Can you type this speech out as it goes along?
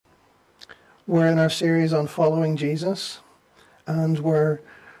We're in our series on following Jesus, and we're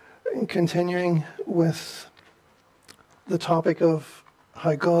continuing with the topic of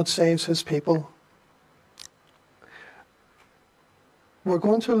how God saves his people. We're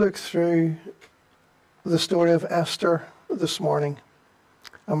going to look through the story of Esther this morning,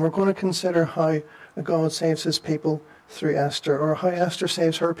 and we're going to consider how God saves his people through Esther, or how Esther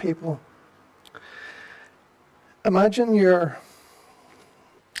saves her people. Imagine you're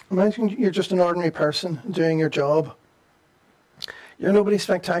just an ordinary person doing your job. You're nobody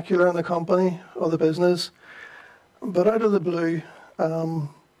spectacular in the company or the business, but out of the blue,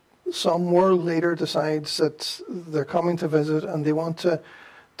 some world leader decides that they're coming to visit and they want to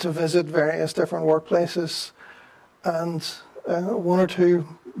visit various different workplaces, and one or two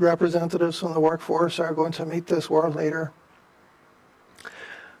representatives from the workforce are going to meet this world leader.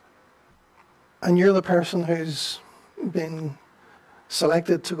 And you're the person who's been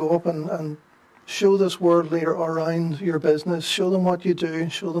selected to go up and show this world leader around your business, show them what you do,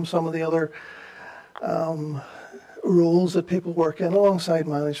 show them some of the other roles that people work in, alongside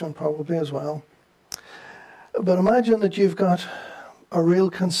management probably as well. But imagine that you've got a real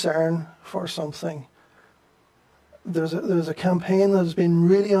concern for something. There's a campaign that has been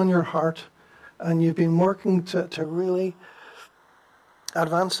really on your heart, and you've been working to really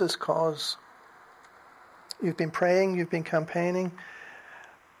advance this cause. You've been praying, you've been campaigning,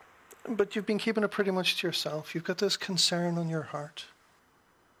 but you've been keeping it pretty much to yourself. You've got this concern on your heart.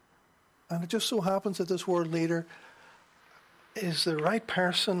 And it just so happens that this world leader is the right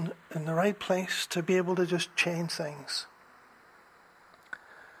person in the right place to be able to just change things.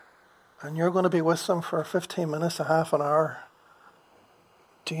 And you're going to be with them for 15 minutes, a half an hour.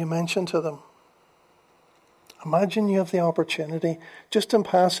 Do you mention to them? Imagine you have the opportunity, just in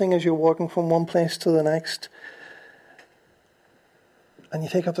passing as you're walking from one place to the next, and you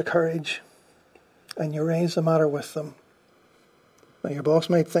take up the courage and you raise the matter with them. Now, your boss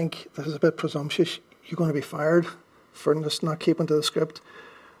might think this is a bit presumptuous. You're going to be fired for just not keeping to the script,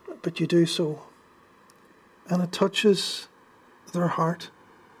 but you do so. And it touches their heart,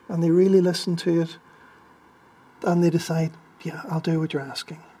 and they really listen to it, and they decide, yeah, I'll do what you're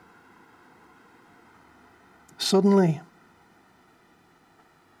asking. Suddenly,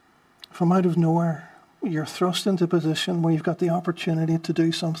 from out of nowhere, you're thrust into a position where you've got the opportunity to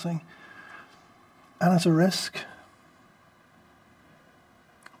do something. And it's a risk.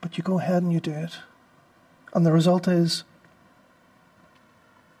 But you go ahead and you do it. And the result is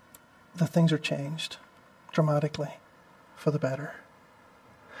that things are changed dramatically for the better.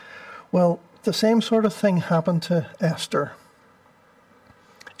 Well, the same sort of thing happened to Esther.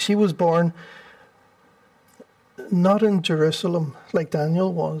 She was born not in Jerusalem like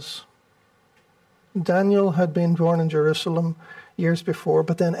Daniel was. Daniel had been born in Jerusalem years before,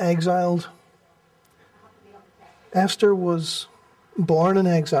 but then exiled. Esther was born in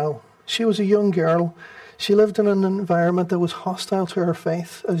exile. She was a young girl. She lived in an environment that was hostile to her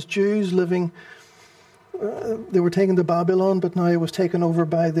faith. As Jews living, they were taken to Babylon, but now it was taken over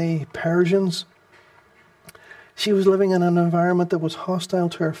by the Persians. She was living in an environment that was hostile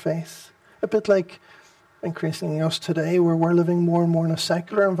to her faith. A bit like increasingly us today, where we're living more and more in a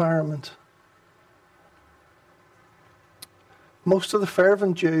secular environment. Most of the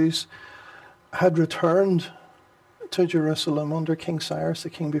fervent Jews had returned to Jerusalem under King Cyrus,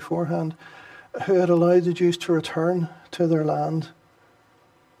 the king beforehand, who had allowed the Jews to return to their land.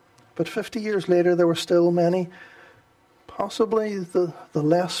 But 50 years later, there were still many, possibly the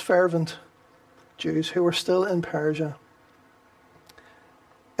less fervent Jews, who were still in Persia.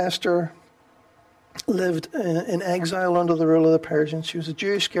 Esther lived in exile under the rule of the Persians. She was a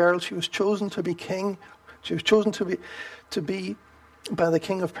Jewish girl. She was chosen to be king. She was chosen to be by the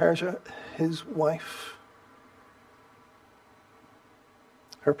king of Persia, his wife.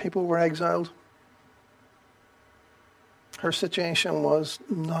 Her people were exiled. Her situation was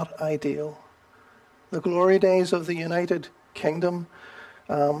not ideal. The glory days of the United Kingdom,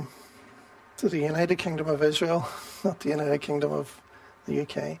 the United Kingdom of Israel, not the United Kingdom of the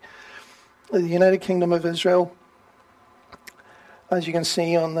UK. The United Kingdom of Israel, as you can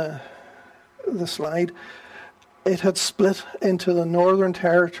see on the slide, it had split into the northern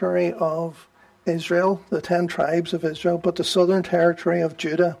territory of Israel, the 10 tribes of Israel, but the southern territory of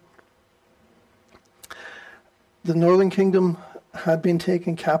Judah. The northern kingdom had been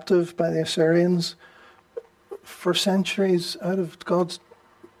taken captive by the Assyrians for centuries, out of God's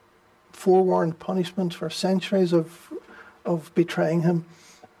forewarned punishment, for centuries of betraying him.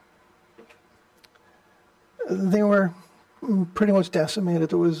 They were pretty much decimated.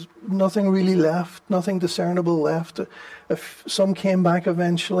 There was nothing really left, nothing discernible left. If some came back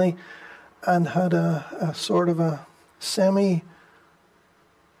eventually, and had a sort of a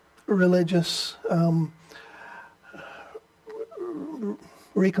semi-religious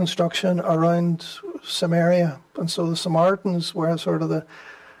reconstruction around Samaria. And so the Samaritans were sort of the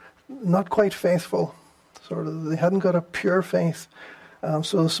not quite faithful, sort of, they hadn't got a pure faith.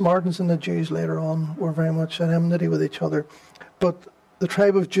 So the Samaritans and the Jews later on were very much at enmity with each other. But the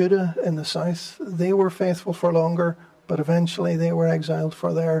tribe of Judah in the south, they were faithful for longer, but eventually they were exiled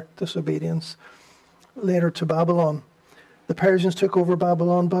for their disobedience, later to Babylon. The Persians took over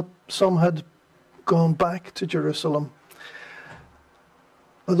Babylon, but some had gone back to Jerusalem.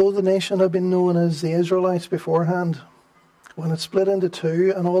 Although the nation had been known as the Israelites beforehand, when it split into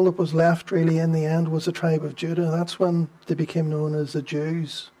two and all that was left really in the end was the tribe of Judah, that's when they became known as the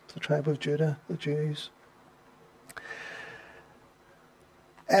Jews, the tribe of Judah, the Jews.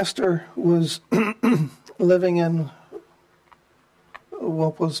 Esther was living in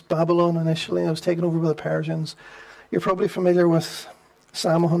what was Babylon initially. It was taken over by the Persians. You're probably familiar with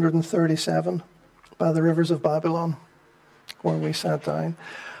Psalm 137, by the rivers of Babylon, where we sat down.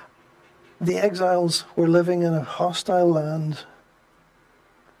 The exiles were living in a hostile land,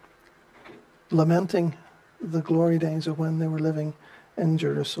 lamenting the glory days of when they were living in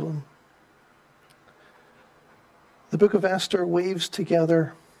Jerusalem. The book of Esther weaves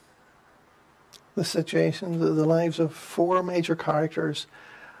together the situation, the lives of four major characters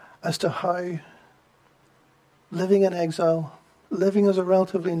as to how living in exile, living as a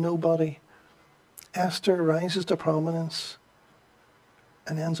relatively nobody, Esther rises to prominence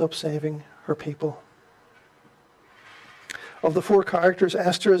and ends up saving her people. Of the four characters,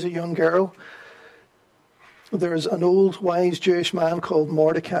 Esther is a young girl. There's an old, wise Jewish man called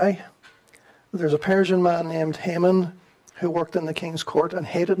Mordecai. There's a Persian man named Haman who worked in the king's court and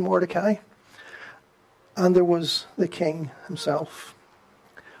hated Mordecai. And there was the king himself.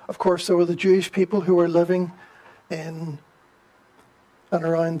 Of course, there were the Jewish people who were living in and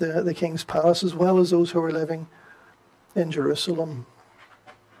around the king's palace, as well as those who were living in Jerusalem.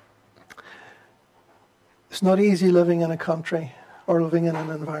 It's not easy living in a country or living in an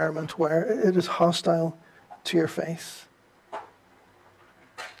environment where it is hostile to your faith.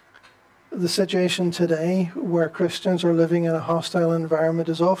 The situation today where Christians are living in a hostile environment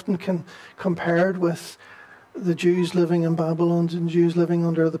is often compared with the Jews living in Babylon and Jews living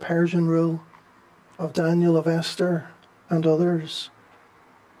under the Persian rule of Daniel, of Esther, and others.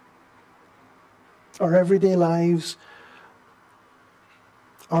 Our everyday lives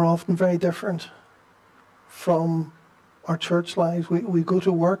are often very different from our church lives. We go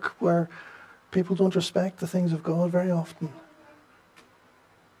to work where people don't respect the things of God very often.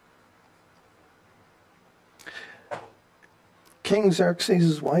 King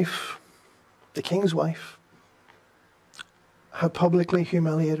Xerxes' wife, the king's wife, had publicly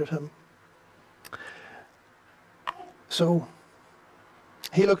humiliated him. So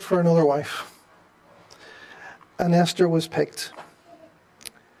he looked for another wife, and Esther was picked.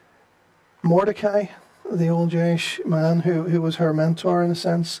 Mordecai, the old Jewish man who was her mentor in a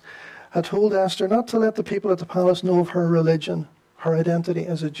sense, had told Esther not to let the people at the palace know of her religion, her identity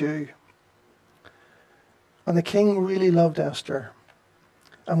as a Jew. And the king really loved Esther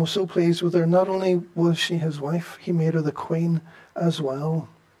and was so pleased with her. Not only was she his wife, he made her the queen as well.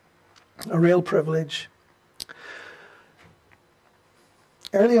 A real privilege.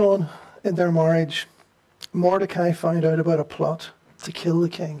 Early on in their marriage, Mordecai found out about a plot to kill the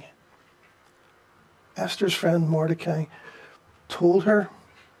king. Esther's friend Mordecai told her,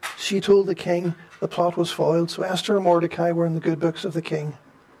 she told the king the plot was foiled, so Esther and Mordecai were in the good books of the king.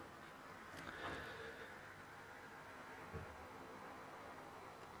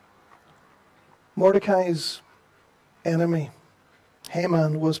 Mordecai's enemy,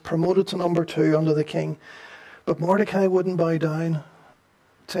 Haman, was promoted to number 2 under the king, but Mordecai wouldn't bow down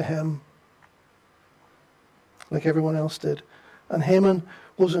to him like everyone else did. And Haman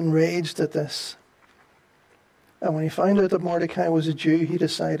was enraged at this. And when he found out that Mordecai was a Jew, he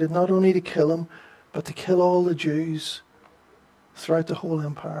decided not only to kill him, but to kill all the Jews throughout the whole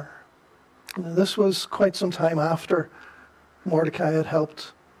empire. Now, this was quite some time after Mordecai had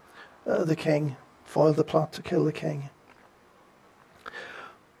helped the king foil the plot to kill the king.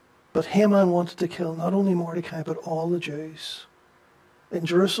 But Haman wanted to kill not only Mordecai, but all the Jews. In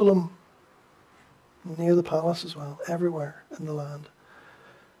Jerusalem, near the palace as well, everywhere in the land.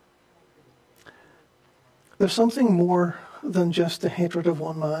 There's something more than just the hatred of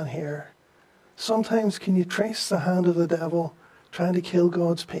one man here. Sometimes can you trace the hand of the devil trying to kill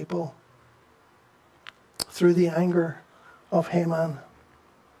God's people through the anger of Haman?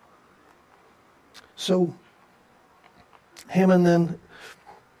 So Haman then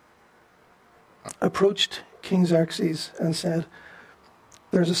approached King Xerxes and said,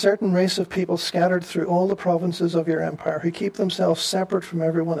 "There's a certain race of people scattered through all the provinces of your empire who keep themselves separate from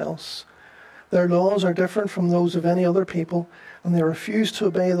everyone else. Their laws are different from those of any other people, and they refuse to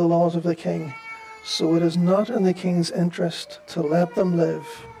obey the laws of the king. So it is not in the king's interest to let them live."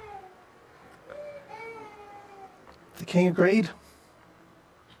 The king agreed.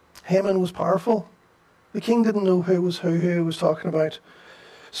 Haman was powerful. The king didn't know who he was talking about.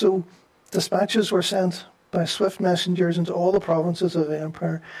 So dispatches were sent by swift messengers into all the provinces of the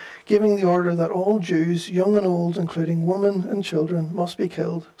empire, giving the order that all Jews, young and old, including women and children, must be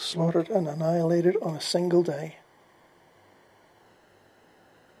killed, slaughtered, and annihilated on a single day.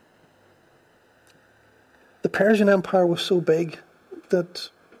 The Persian Empire was so big that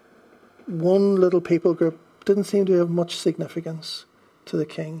one little people group didn't seem to have much significance to the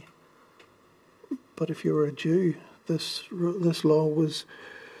king. But if you were a Jew, this law was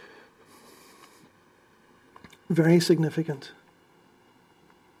very significant.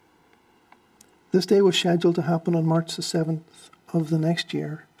 This day was scheduled to happen on March the 7th of the next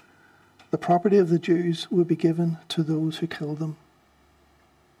year. The property of the Jews would be given to those who killed them.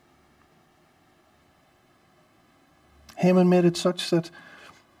 Haman made it such that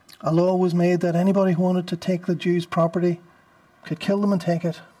a law was made that anybody who wanted to take the Jews' property could kill them and take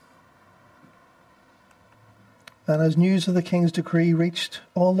it. And as news of the king's decree reached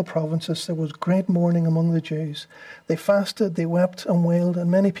all the provinces, there was great mourning among the Jews. They fasted, they wept and wailed, and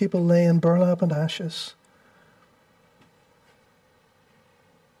many people lay in burlap and ashes.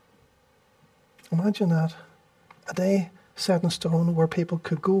 Imagine that. A day set in stone where people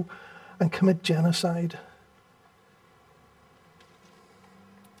could go and commit genocide.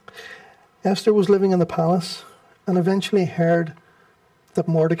 Esther was living in the palace and eventually heard that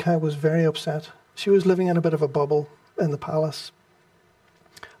Mordecai was very upset. She was living in a bit of a bubble in the palace.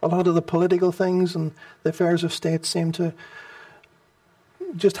 A lot of the political things and the affairs of state seemed to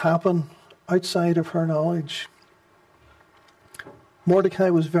just happen outside of her knowledge. Mordecai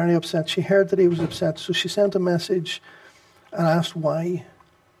was very upset. She heard that he was upset, so she sent a message and asked why.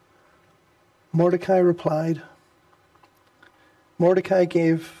 Mordecai replied. Mordecai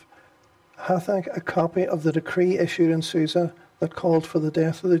gave Hathach a copy of the decree issued in Susa that called for the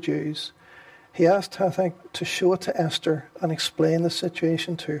death of the Jews. He asked Hathach to show it to Esther and explain the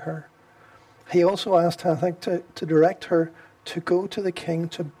situation to her. He also asked Hathach to direct her to go to the king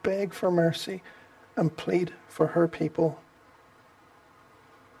to beg for mercy and plead for her people.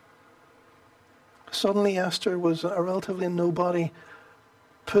 Suddenly Esther was a relatively nobody,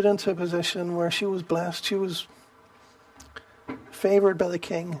 put into a position where she was blessed. She was favoured by the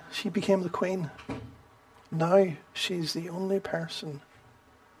king. She became the queen. Now she's the only person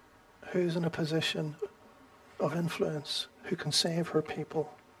who's in a position of influence, who can save her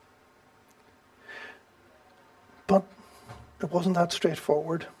people. But it wasn't that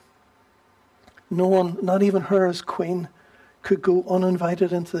straightforward. No one, not even her as queen, could go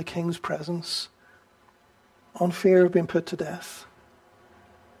uninvited into the king's presence on fear of being put to death.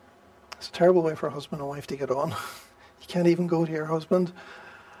 It's a terrible way for a husband and wife to get on. You can't even go to your husband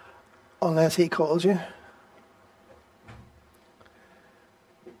unless he calls you.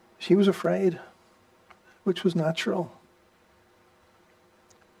 She was afraid, which was natural.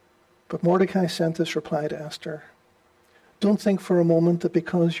 But Mordecai sent this reply to Esther. Don't think for a moment that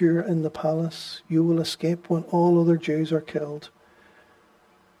because you're in the palace, you will escape when all other Jews are killed.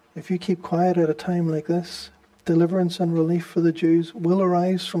 If you keep quiet at a time like this, deliverance and relief for the Jews will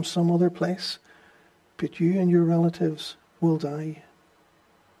arise from some other place, but you and your relatives will die.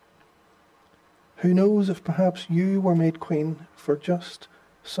 Who knows if perhaps you were made queen for just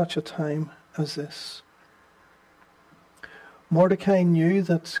such a time as this. Mordecai knew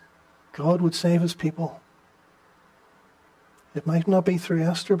that God would save his people. It might not be through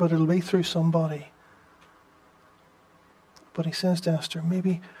Esther, but it'll be through somebody. But he says to Esther,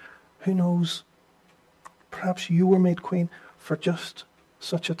 maybe, who knows, perhaps you were made queen for just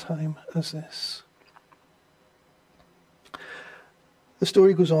such a time as this. The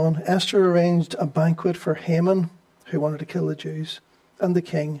story goes on. Esther arranged a banquet for Haman, who wanted to kill the Jews, and the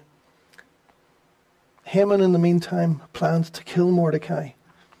king. Haman, in the meantime, planned to kill Mordecai.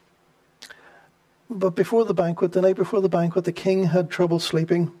 But before the banquet, the night before the banquet, the king had trouble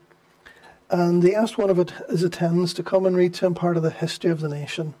sleeping, and he asked one of his attendants to come and read to him part of the history of the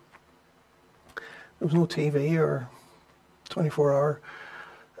nation. There was no TV or 24-hour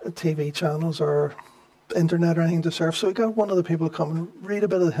TV channels or internet or anything to surf, so he got one of the people to come and read a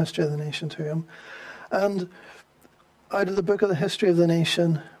bit of the history of the nation to him. And out of the book of the history of the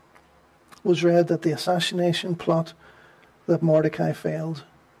nation was read that the assassination plot that Mordecai failed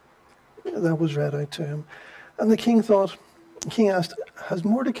that was read out to him. And the king asked, has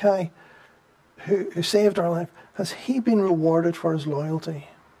Mordecai, who saved our life, has he been rewarded for his loyalty?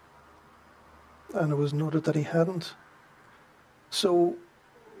 And it was noted that he hadn't. So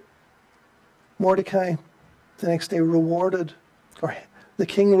Mordecai, the next day, the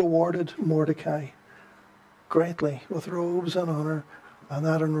king rewarded Mordecai greatly with robes and honor, and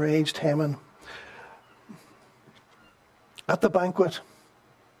that enraged Haman. At the banquet,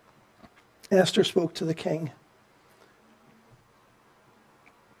 Esther spoke to the king.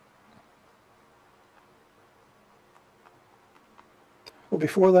 Well,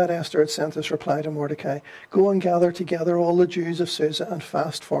 before that, Esther had sent this reply to Mordecai: "Go and gather together all the Jews of Susa and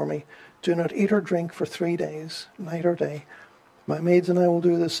fast for me. Do not eat or drink for 3 days, night or day. My maids and I will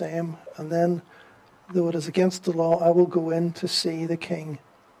do the same, and then, though it is against the law, I will go in to see the king.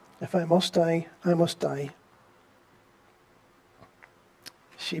 If I must die, I must die."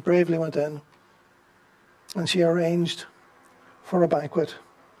 She bravely went in, and she arranged for a banquet.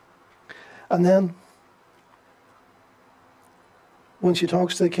 And then, when she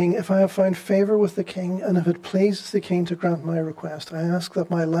talks to the king, "If I have found favor with the king, and if it pleases the king to grant my request, I ask that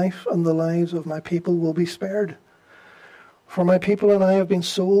my life and the lives of my people will be spared. For my people and I have been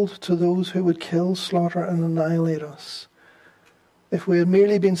sold to those who would kill, slaughter, and annihilate us. If we had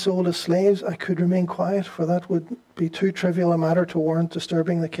merely been sold as slaves, I could remain quiet, for that would be too trivial a matter to warrant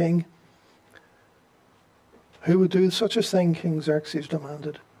disturbing the king." "Who would do such a thing?" King Xerxes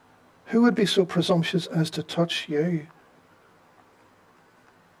demanded. "Who would be so presumptuous as to touch you?"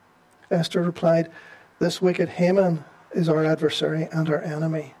 Esther replied, "This wicked Haman is our adversary and our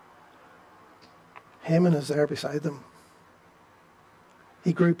enemy." Haman is there beside them.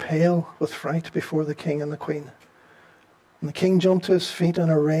 He grew pale with fright before the king and the queen. And the king jumped to his feet in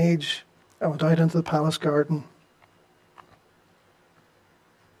a rage and went out into the palace garden.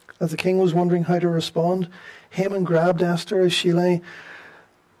 As the king was wondering how to respond, Haman grabbed Esther as she lay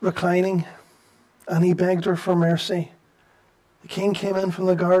reclining, and he begged her for mercy. The king came in from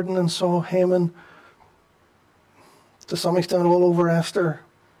the garden and saw Haman, to some extent, all over Esther.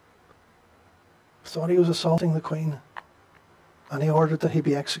 Thought he was assaulting the queen, and he ordered that he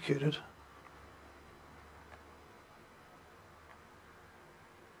be executed.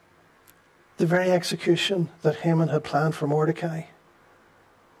 The very execution that Haman had planned for Mordecai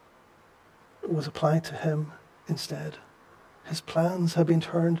was applied to him instead. His plans had been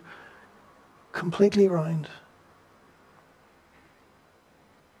turned completely round.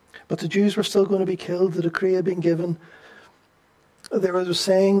 But the Jews were still going to be killed. The decree had been given. There was a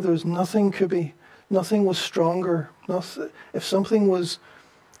saying, nothing was stronger. If something was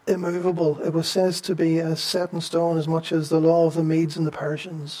immovable, it was said to be as set in stone as much as the law of the Medes and the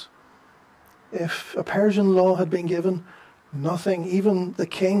Persians. If a Persian law had been given, nothing, even the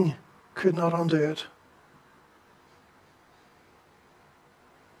king, could not undo it.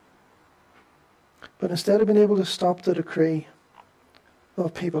 But instead of being able to stop the decree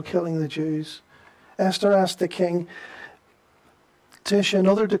of people killing the Jews, Esther asked the king to issue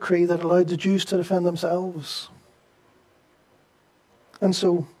another decree that allowed the Jews to defend themselves. And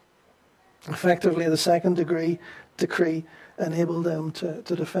so, effectively, the second decree enabled them to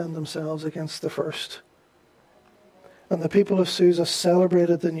defend themselves against the first. And the people of Susa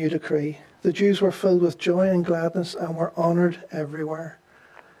celebrated the new decree. The Jews were filled with joy and gladness and were honored everywhere.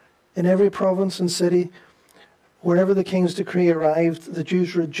 In every province and city, wherever the king's decree arrived, the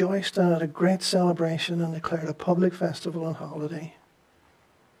Jews rejoiced and had a great celebration and declared a public festival and holiday.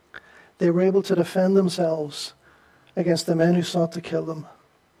 They were able to defend themselves against the men who sought to kill them.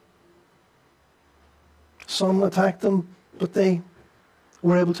 Some attacked them, but they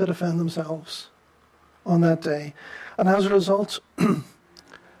were able to defend themselves on that day. And as a result,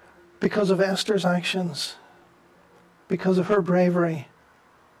 because of Esther's actions, because of her bravery,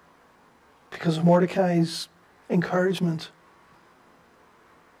 because of Mordecai's encouragement,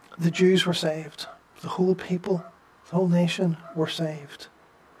 the Jews were saved. The whole people, the whole nation were saved.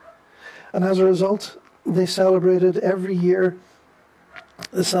 And as a result, they celebrated every year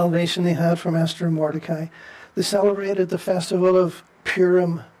the salvation they had from Esther and Mordecai. They celebrated the festival of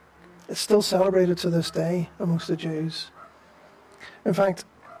Purim. It's still celebrated to this day amongst the Jews. In fact,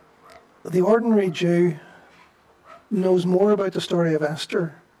 the ordinary Jew knows more about the story of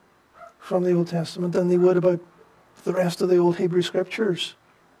Esther from the Old Testament than they would about the rest of the Old Hebrew Scriptures.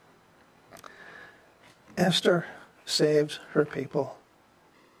 Esther saved her people.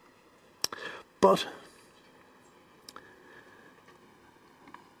 But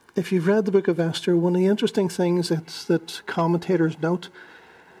if you've read the book of Esther, one of the interesting things that commentators note,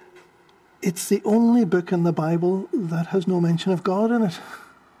 it's the only book in the Bible that has no mention of God in it.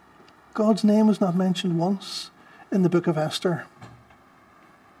 God's name is not mentioned once in the book of Esther.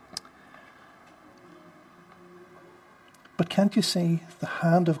 But can't you see the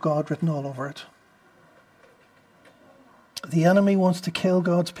hand of God written all over it? The enemy wants to kill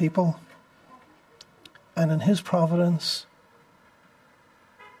God's people. And in his providence,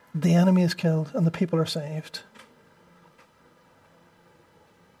 the enemy is killed and the people are saved.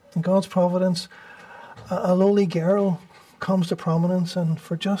 In God's providence, a lowly girl comes to prominence, and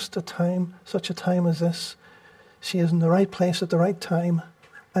for just a time, such a time as this, she is in the right place at the right time,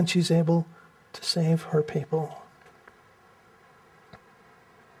 and she's able to save her people.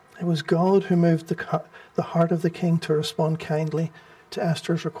 It was God who moved the heart of the king to respond kindly to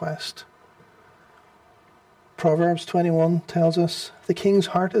Esther's request. Proverbs 21 tells us, "The king's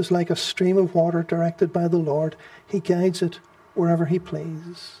heart is like a stream of water directed by the Lord. He guides it wherever he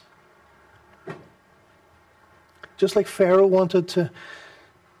pleases." Just like Pharaoh wanted to,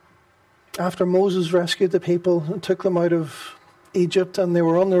 after Moses rescued the people and took them out of Egypt, and they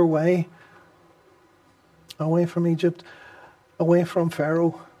were on their way away from Egypt, away from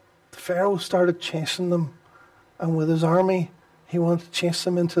Pharaoh, Pharaoh started chasing them, and with his army, he wanted to chase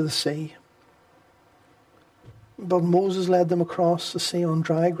them into the sea. But Moses led them across the sea on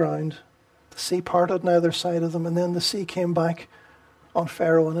dry ground. The sea parted on either side of them, and then the sea came back on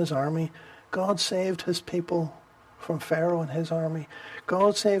Pharaoh and his army. God saved his people from Pharaoh and his army.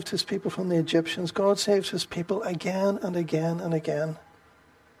 God saved his people from the Egyptians. God saved his people again and again and again.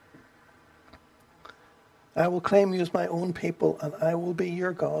 "I will claim you as my own people, and I will be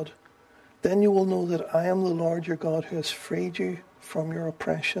your God. Then you will know that I am the Lord your God, who has freed you from your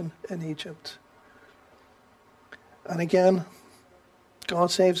oppression in Egypt." And again,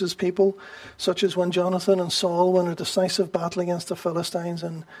 God saves his people, such as when Jonathan and Saul won a decisive battle against the Philistines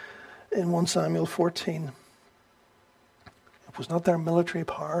in 1 Samuel 14. It was not their military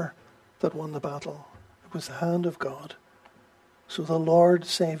power that won the battle. It was the hand of God. So the Lord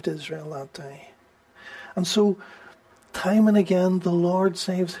saved Israel that day. And so, time and again, the Lord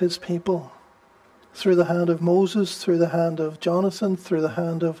saves his people. Through the hand of Moses, through the hand of Jonathan, through the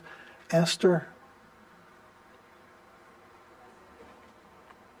hand of Esther.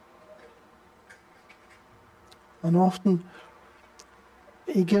 And often,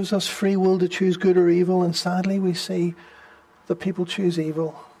 he gives us free will to choose good or evil, and sadly we see that people choose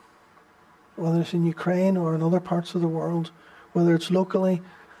evil, whether it's in Ukraine or in other parts of the world, whether it's locally,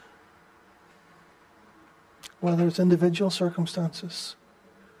 whether it's individual circumstances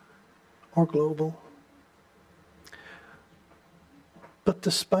or global. But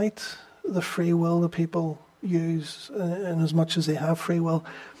despite the free will that people use, in as much as they have free will,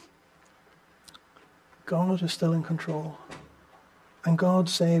 God is still in control, and God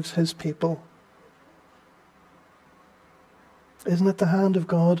saves his people. Isn't it the hand of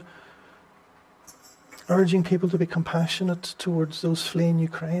God urging people to be compassionate towards those fleeing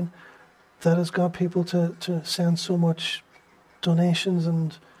Ukraine that has got people to send so much donations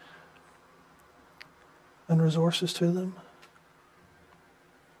and resources to them?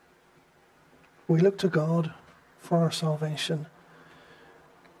 We look to God for our salvation.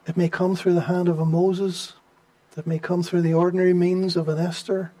 It may come through the hand of a Moses, it may come through the ordinary means of an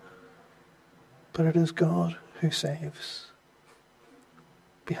Esther, but it is God who saves.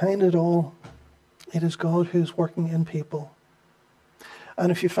 Behind it all, it is God who is working in people.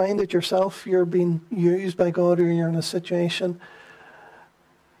 And if you find that yourself, you're being used by God, or you're in a situation,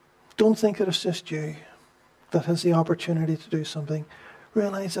 don't think that it's just you that has the opportunity to do something.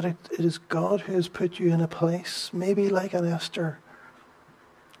 Realize that it is God who has put you in a place, maybe like an Esther,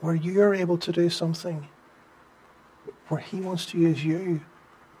 where you are able to do something, where he wants to use you.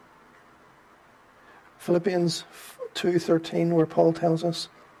 Philippians 2:13, where Paul tells us,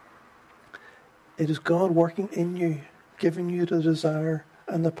 it is God working in you, giving you the desire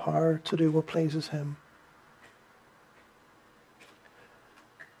and the power to do what pleases him.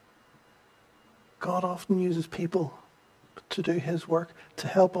 God often uses people to do his work, to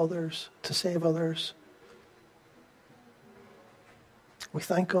help others, to save others. We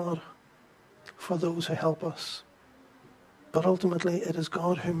thank God for those who help us. But ultimately, it is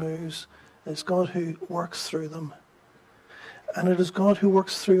God who moves. It is God who works through them. And it is God who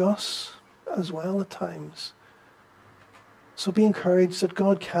works through us as well at times. So be encouraged that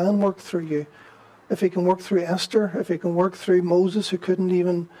God can work through you. If he can work through Esther, if he can work through Moses, he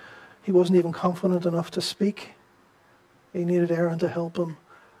wasn't even confident enough to speak. He needed Aaron to help him.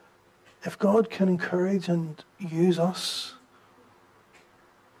 If God can encourage and use us,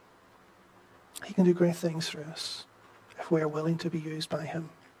 he can do great things through us if we are willing to be used by him.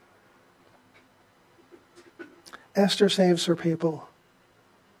 Esther saves her people.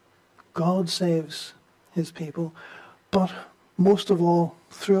 God saves his people. But most of all,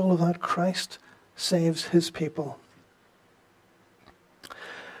 through all of that, Christ saves his people.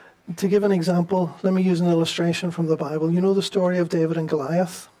 To give an example, let me use an illustration from the Bible. You know the story of David and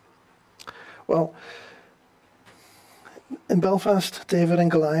Goliath? Well, in Belfast, David and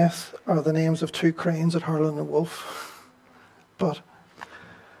Goliath are the names of two cranes at Harland and Wolff. But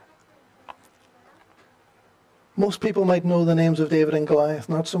most people might know the names of David and Goliath,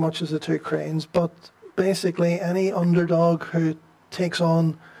 not so much as the two cranes, but basically any underdog who takes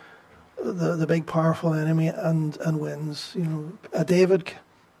on the big powerful enemy and wins. You know, a David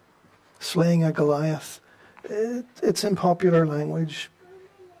slaying a Goliath. It's in popular language.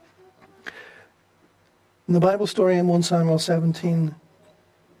 In the Bible story in 1 Samuel 17,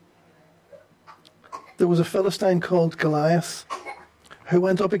 there was a Philistine called Goliath who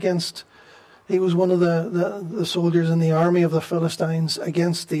went up against, he was one of the soldiers in the army of the Philistines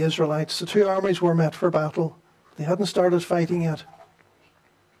against the Israelites. The two armies were met for battle. They hadn't started fighting yet.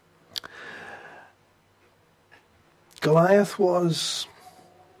 Goliath was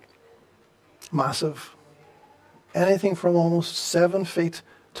massive. Anything from almost 7 feet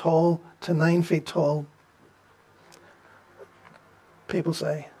tall to 9 feet tall, people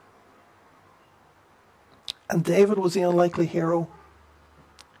say. And David was the unlikely hero.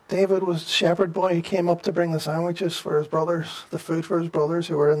 David was the shepherd boy who came up to bring the sandwiches for his brothers, the food for his brothers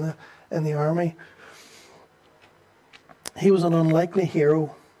who were in the army. He was an unlikely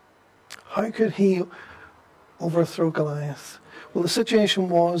hero. How could he overthrow Goliath? Well, the situation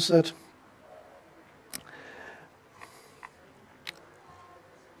was that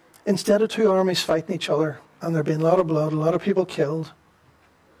instead of two armies fighting each other and there being a lot of blood, a lot of people killed,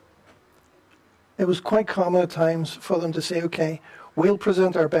 it was quite common at times for them to say, okay, we'll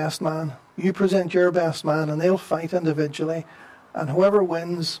present our best man, you present your best man, and they'll fight individually, and whoever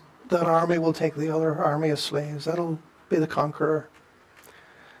wins, that army will take the other army as slaves. That'll be the conqueror.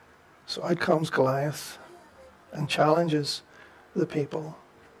 So out comes Goliath and challenges the people,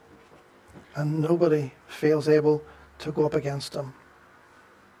 and nobody feels able to go up against him.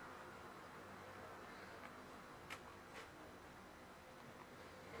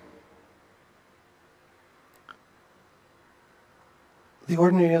 The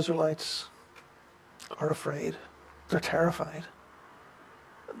ordinary Israelites are afraid. They're terrified.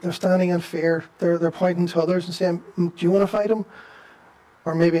 They're standing in fear. They're pointing to others and saying, do you want to fight him?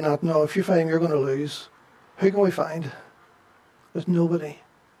 Or maybe not. No, if you fight him, you're going to lose. Who can we find? There's nobody.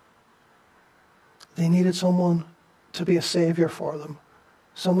 They needed someone to be a savior for them.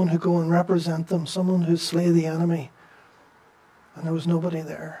 Someone who go and represent them. Someone who slay the enemy. And there was nobody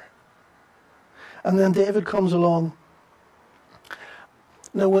there. And then David comes along.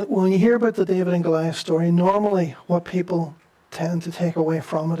 Now, when you hear about the David and Goliath story, normally what people tend to take away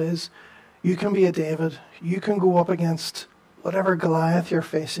from it is, you can be a David, you can go up against whatever Goliath you're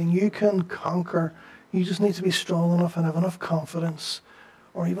facing, you can conquer, you just need to be strong enough and have enough confidence,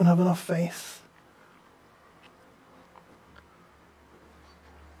 or even have enough faith.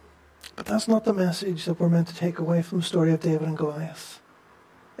 But that's not the message that we're meant to take away from the story of David and Goliath.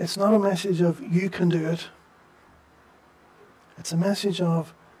 It's not a message of, you can do it. It's a message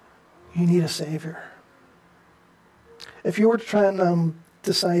of, you need a savior. If you were to try and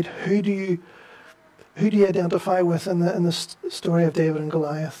decide who do you identify with in the story of David and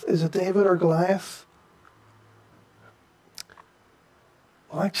Goliath, is it David or Goliath?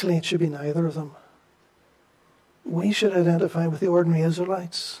 Well, actually, it should be neither of them. We should identify with the ordinary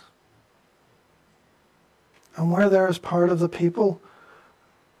Israelites. And we're there as part of the people,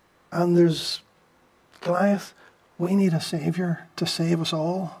 and there's Goliath. We need a savior to save us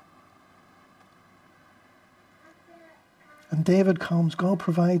all. And David comes, God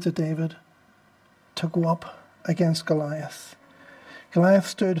provides a David to go up against Goliath. Goliath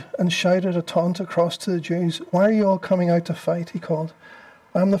stood and shouted a taunt across to the Jews. Why are you all coming out to fight? He called.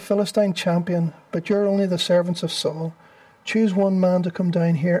 I'm the Philistine champion, but you're only the servants of Saul. Choose one man to come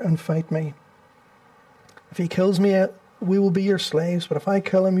down here and fight me. If he kills me, we will be your slaves, but if I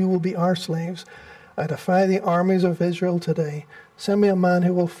kill him, you will be our slaves. I defy the armies of Israel today. Send me a man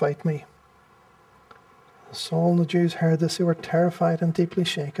who will fight me. As Saul and the Jews heard this, they were terrified and deeply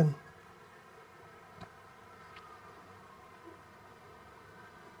shaken.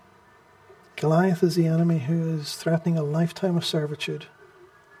 Goliath is the enemy who is threatening a lifetime of servitude.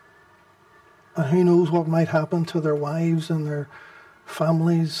 And who knows what might happen to their wives and their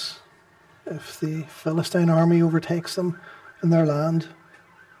families if the Philistine army overtakes them in their land.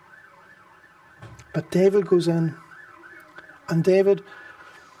 But David goes in, and David,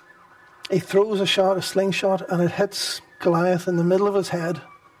 he throws a slingshot, and it hits Goliath in the middle of his head.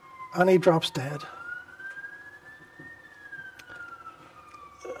 and he drops dead.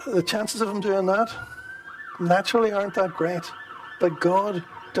 The chances of him doing that naturally aren't that great, but God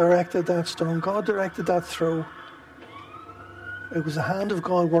directed that stone. God directed that throw. It was the hand of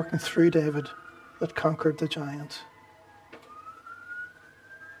God working through David that conquered the giant.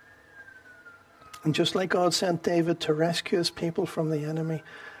 And just like God sent David to rescue his people from the enemy,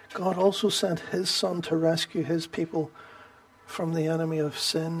 God also sent his son to rescue his people from the enemy of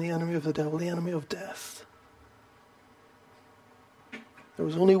sin, the enemy of the devil, the enemy of death. There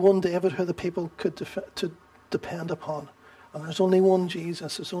was only one David who the people could to depend upon. And there's only one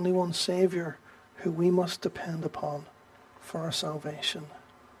Jesus, there's only one Saviour who we must depend upon for our salvation.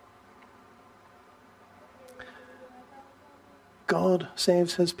 God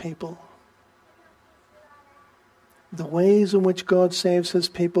saves his people. The ways in which God saves his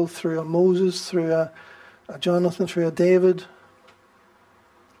people through a Moses, through a Jonathan, through a David,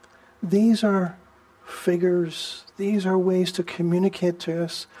 these are figures, these are ways to communicate to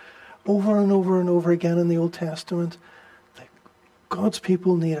us over and over and over again in the Old Testament that God's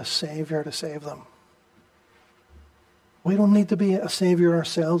people need a Saviour to save them. We don't need to be a Saviour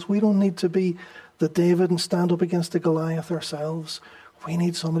ourselves. We don't need to be the David and stand up against the Goliath ourselves. We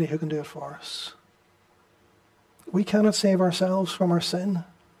need somebody who can do it for us. We cannot save ourselves from our sin.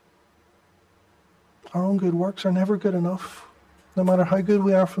 Our own good works are never good enough. No matter how good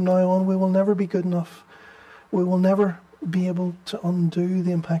we are from now on, we will never be good enough. We will never be able to undo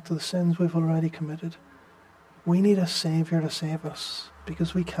the impact of the sins we've already committed. We need a Saviour to save us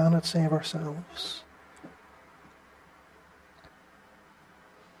because we cannot save ourselves.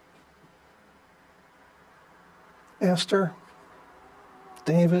 Esther,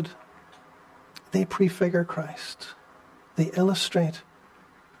 David, they prefigure Christ. They illustrate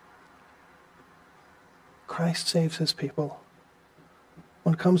Christ saves his people.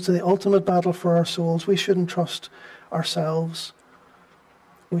 When it comes to the ultimate battle for our souls, we shouldn't trust ourselves.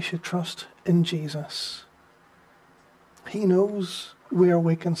 We should trust in Jesus. He knows we are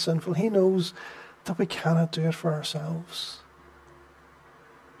weak and sinful. He knows that we cannot do it for ourselves.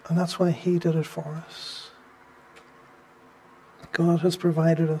 And that's why he did it for us. God has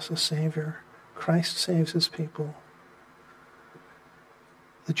provided us a Saviour. Christ saves his people.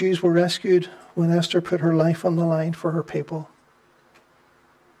 The Jews were rescued when Esther put her life on the line for her people.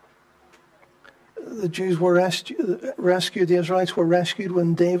 The Jews were rescued, the Israelites were rescued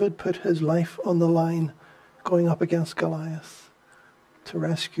when David put his life on the line going up against Goliath to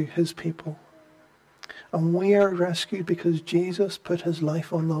rescue his people. And we are rescued because Jesus put his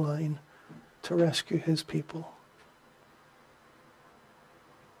life on the line to rescue his people.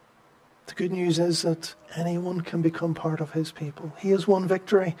 The good news is that anyone can become part of his people. He has won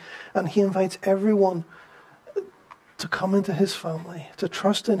victory, and he invites everyone to come into his family, to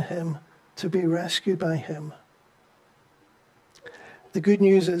trust in him, to be rescued by him. The good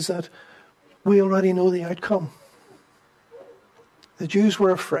news is that we already know the outcome. The Jews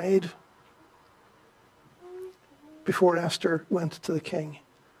were afraid before Esther went to the king.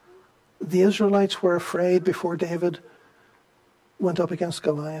 The Israelites were afraid before David went up against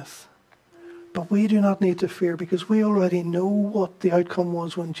Goliath. But we do not need to fear because we already know what the outcome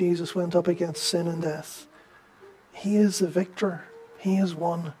was when Jesus went up against sin and death. He is the victor. He has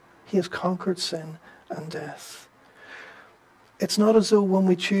won. He has conquered sin and death. It's not as though when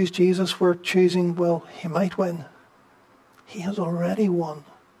we choose Jesus, we're choosing, well, he might win. He has already won.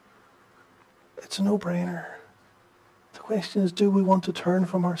 It's a no-brainer. The question is, do we want to turn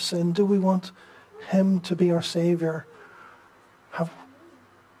from our sin? Do we want him to be our Saviour?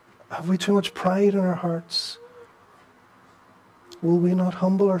 Have we too much pride in our hearts? Will we not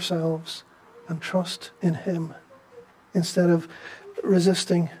humble ourselves and trust in him instead of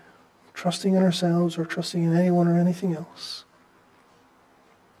resisting, trusting in ourselves or trusting in anyone or anything else?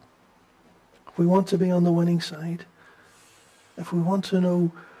 If we want to be on the winning side, if we want to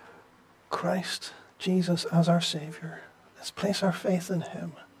know Christ, Jesus, as our Saviour, let's place our faith in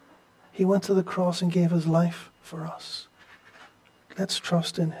him. He went to the cross and gave his life for us. Let's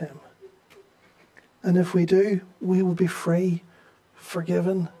trust in him. And if we do, we will be free,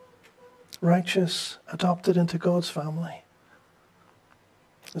 forgiven, righteous, adopted into God's family.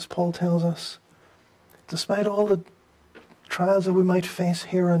 As Paul tells us, despite all the trials that we might face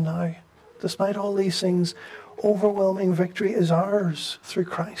here and now, despite all these things, overwhelming victory is ours through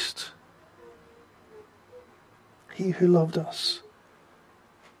Christ. He who loved us.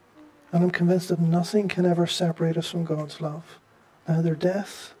 And I'm convinced that nothing can ever separate us from God's love. Neither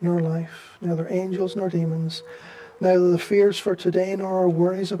death nor life, neither angels nor demons, neither the fears for today nor our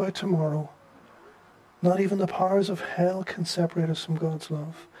worries about tomorrow. Not even the powers of hell can separate us from God's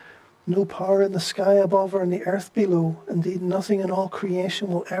love. No power in the sky above or in the earth below, indeed nothing in all creation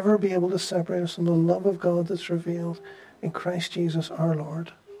will ever be able to separate us from the love of God that's revealed in Christ Jesus our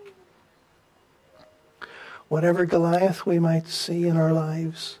Lord. Whatever Goliath we might see in our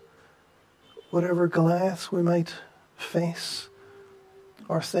lives, whatever Goliath we might face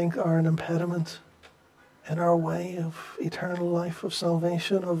or think are an impediment in our way of eternal life, of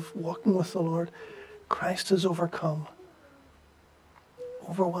salvation, of walking with the Lord, Christ has overcome.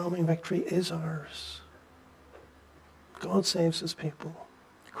 Overwhelming victory is ours. God saves his people.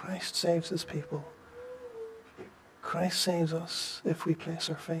 Christ saves his people. Christ saves us if we place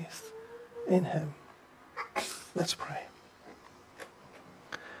our faith in him. Let's pray.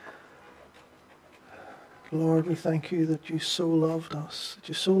 Lord, we thank you that you so loved us, that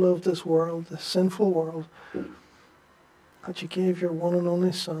you so loved this world, this sinful world, that you gave your one and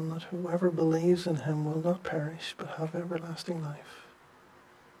only Son, that whoever believes in him will not perish but have everlasting life.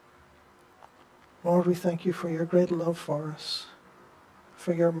 Lord, we thank you for your great love for us,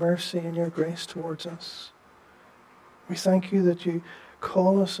 for your mercy and your grace towards us. We thank you that you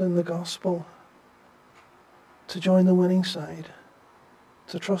call us in the gospel to join the winning side,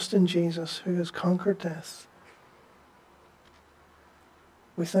 to trust in Jesus who has conquered death.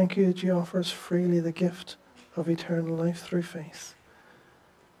 We thank you that you offer us freely the gift of eternal life through faith.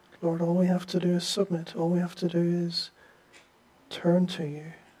 Lord, all we have to do is submit. All we have to do is turn to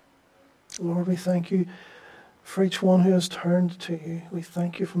you. Lord, we thank you for each one who has turned to you. We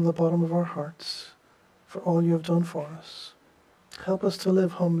thank you from the bottom of our hearts for all you have done for us. Help us to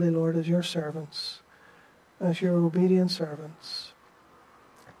live humbly, Lord, as your servants, as your obedient servants,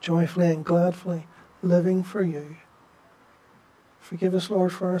 joyfully and gladly living for you. Forgive us,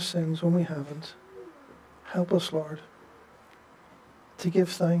 Lord, for our sins when we haven't. Help us, Lord, to give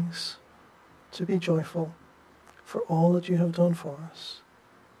thanks, to be joyful for all that you have done for us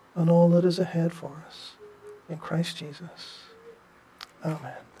and all that is ahead for us. In Christ Jesus.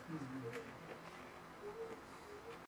 Amen.